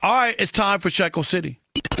apply. All right, it's time for Shekel City.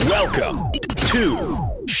 Welcome to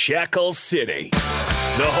Shekel City,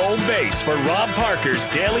 the home base for Rob Parker's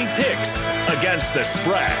daily picks against the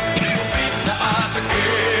spread.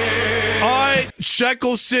 All right,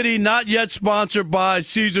 Shekel City, not yet sponsored by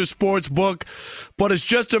Caesar Sportsbook, but it's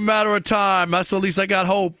just a matter of time. That's at least I got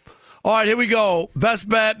hope. All right, here we go. Best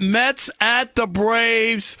bet, Mets at the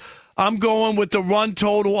Braves. I'm going with the run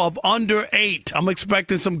total of under 8. I'm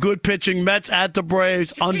expecting some good pitching. Mets at the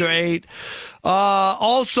Braves, under 8.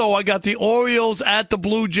 Also, I got the Orioles at the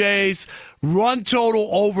Blue Jays, run total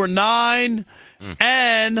over 9.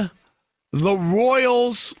 And the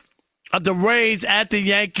Royals, the Rays at the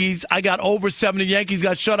Yankees, I got over 7. The Yankees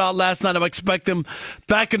got shut out last night. I expect them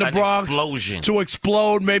back in the Bronx to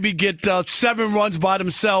explode, maybe get 7 runs by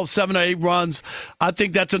themselves, 7 or 8 runs. I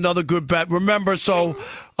think that's another good bet. Remember,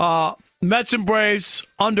 Mets and Braves,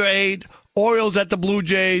 under 8. Orioles at the Blue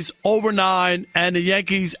Jays, over 9. And the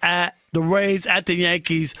Yankees at the Rays at the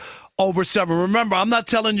Yankees, over 7. Remember, I'm not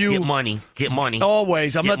telling you. Get money.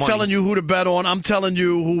 Always. I'm not telling you who to bet on. I'm telling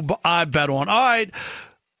you who I bet on. All right.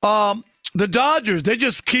 The Dodgers, they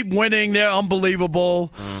just keep winning. They're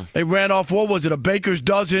unbelievable. They ran off, what was it, a baker's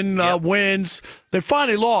dozen wins. They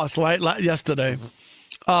finally lost, right, yesterday.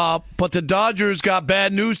 But the Dodgers got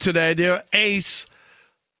bad news today. Their ace,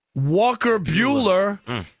 Walker Buehler,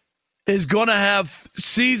 is going to have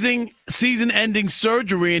season-ending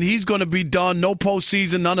surgery, and he's going to be done. No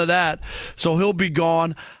postseason, none of that. So he'll be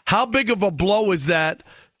gone. How big of a blow is that,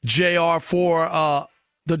 JR, for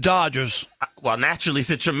the Dodgers? Well, naturally, it's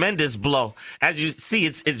a tremendous blow. As you see,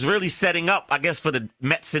 it's really setting up, I guess, for the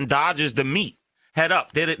Mets and Dodgers to meet head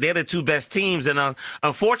up. They're the 2 best teams. And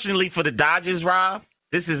unfortunately for the Dodgers, Rob,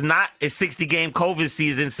 this is not a 60-game COVID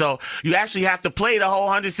season, so you actually have to play the whole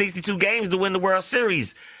 162 games to win the World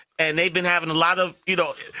Series. And they've been having a lot of,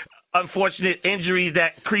 unfortunate injuries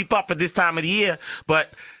that creep up at this time of the year.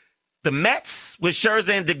 But the Mets with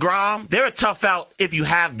Scherzer and DeGrom, they're a tough out if you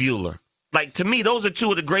have Buehler. Like, to me, those are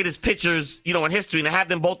 2 of the greatest pitchers, in history. And to have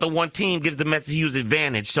them both on one team gives the Mets a huge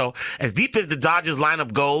advantage. So as deep as the Dodgers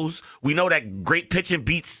lineup goes, we know that great pitching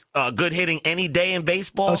beats good hitting any day in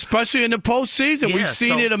baseball. Especially in the postseason. Yeah, we've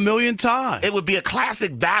seen it a million times. It would be a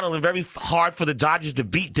classic battle and very hard for the Dodgers to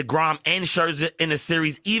beat DeGrom and Scherzer in the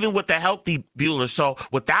series, even with the healthy Buehler. So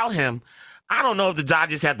without him, I don't know if the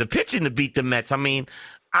Dodgers have the pitching to beat the Mets. I mean,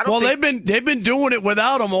 I don't think they've been doing it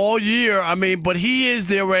without him all year. I mean, but he is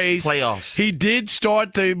their ace. Playoffs. He did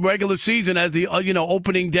start the regular season as the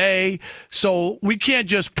opening day, so we can't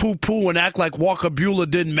just poo-poo and act like Walker Buehler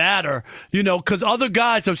didn't matter. Because other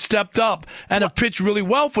guys have stepped up and have pitched really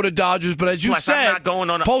well for the Dodgers. But as you said, I'm not going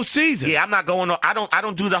on postseason. Yeah, I'm not going on. I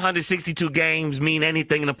don't do the 162 games mean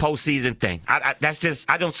anything in the postseason thing.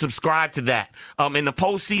 I don't subscribe to that. In the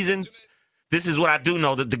postseason. This is what I do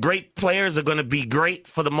know, that the great players are going to be great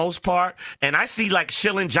for the most part. And I see like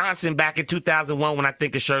Shilling Johnson back in 2001 when I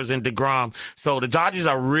think of Scherzer and DeGrom. So the Dodgers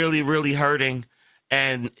are really, really hurting.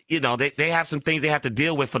 And, they have some things they have to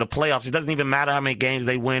deal with for the playoffs. It doesn't even matter how many games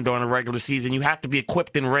they win during the regular season. You have to be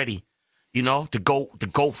equipped and ready, to go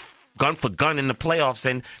gun for gun in the playoffs.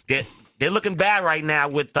 And they're looking bad right now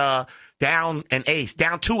with down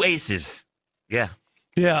 2 aces. Yeah.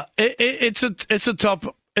 Yeah, it's a tough.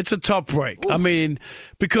 It's a tough break. Ooh. I mean,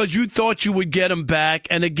 because you thought you would get him back,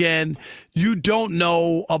 and again, you don't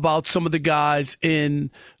know about some of the guys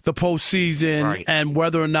in the postseason and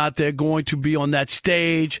whether or not they're going to be on that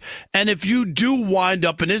stage. And if you do wind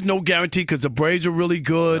up, and there's no guarantee because the Braves are really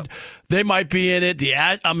good, they might be in it.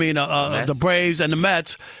 The Braves and the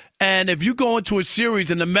Mets. And if you go into a series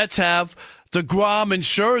and the Mets have DeGrom and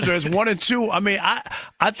Scherzer as 1 and 2. I mean,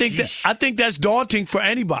 I think that's daunting for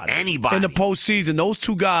anybody. In the postseason, those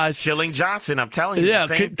two guys, Shilling Johnson, I'm telling you,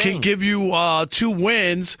 can give you 2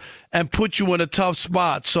 wins and put you in a tough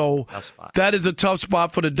spot. So that is a tough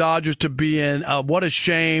spot for the Dodgers to be in. What a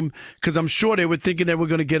shame, because I'm sure they were thinking they were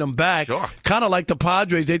going to get him back. Sure. Kind of like the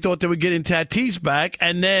Padres, they thought they were getting Tatis back,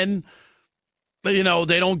 and then. They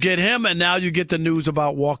don't get him, and now you get the news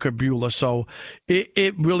about Walker Buehler. So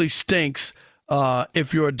it really stinks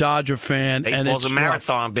if you're a Dodger fan. Baseball's a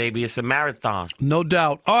marathon, baby. It's a marathon. No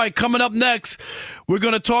doubt. All right, coming up next, we're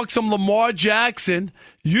going to talk some Lamar Jackson.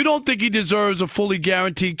 You don't think he deserves a fully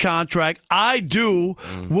guaranteed contract. I do.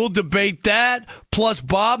 We'll debate that. Plus,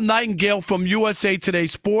 Bob Nightingale from USA Today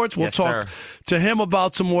Sports. We'll talk to him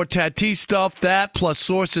about some more Tatis stuff. That, plus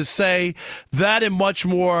sources say, that and much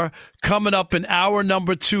more coming up in hour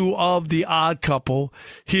number 2 of The Odd Couple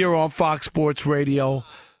here on Fox Sports Radio.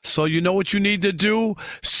 So you know what you need to do?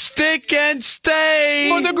 Stick and stay!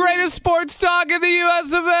 For the greatest sports talk in the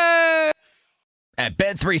U.S. of A. At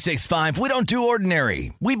Bet365, we don't do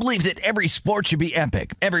ordinary. We believe that every sport should be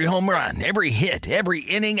epic. Every home run, every hit, every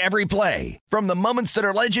inning, every play. From the moments that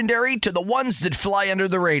are legendary to the ones that fly under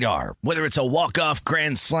the radar. Whether it's a walk-off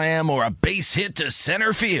grand slam or a base hit to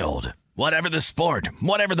center field. Whatever the sport,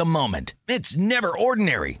 whatever the moment. It's never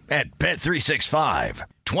ordinary at Bet365.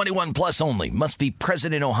 21 plus only. Must be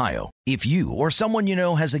present in Ohio. If you or someone you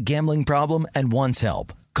know has a gambling problem and wants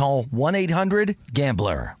help, call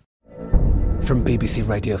 1-800-GAMBLER. From BBC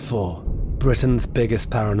Radio 4, Britain's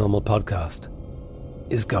biggest paranormal podcast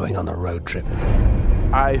is going on a road trip.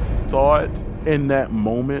 I thought in that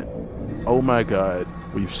moment, oh my God,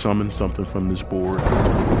 we've summoned something from this board.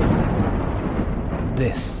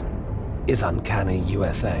 This is Uncanny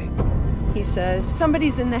USA. He says,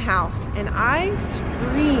 somebody's in the house, and I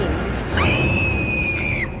screamed.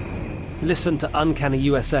 Listen to Uncanny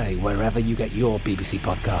USA wherever you get your BBC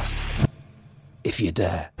podcasts, if you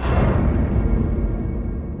dare.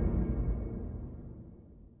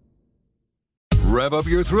 Rev up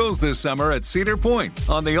your thrills this summer at Cedar Point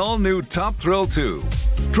on the all-new Top Thrill 2.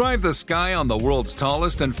 Drive the sky on the world's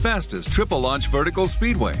tallest and fastest triple-launch vertical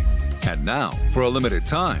speedway. And now, for a limited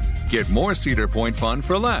time, get more Cedar Point fun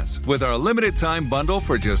for less with our limited-time bundle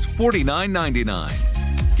for just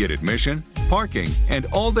 $49.99. Get admission, parking, and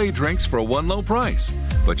all-day drinks for one low price.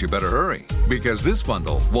 But you better hurry, because this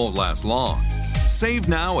bundle won't last long. Save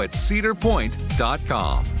now at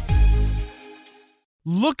cedarpoint.com.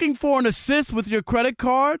 Looking for an assist with your credit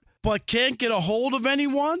card, but can't get a hold of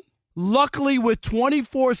anyone? Luckily, with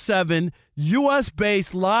 24/7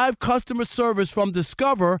 U.S.-based live customer service from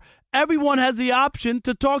Discover, everyone has the option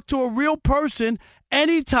to talk to a real person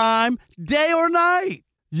anytime, day or night.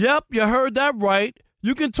 Yep, you heard that right.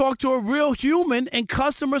 You can talk to a real human in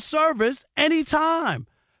customer service anytime.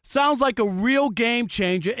 Sounds like a real game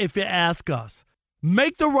changer if you ask us.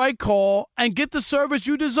 Make the right call and get the service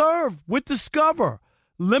you deserve with Discover.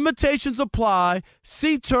 Limitations apply.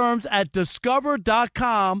 See terms at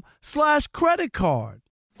discover.com/credit card.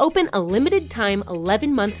 Open a limited-time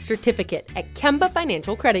 11-month certificate at Kemba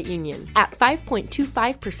Financial Credit Union. At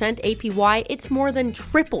 5.25% APY, it's more than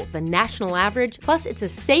triple the national average, plus it's a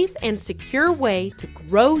safe and secure way to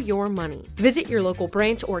grow your money. Visit your local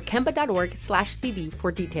branch or kemba.org/cb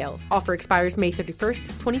for details. Offer expires May 31st,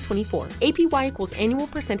 2024. APY equals annual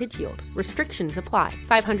percentage yield. Restrictions apply.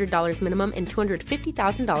 $500 minimum and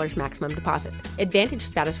 $250,000 maximum deposit. Advantage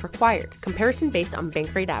status required. Comparison based on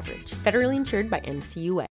bank rate average. Federally insured by NCUA.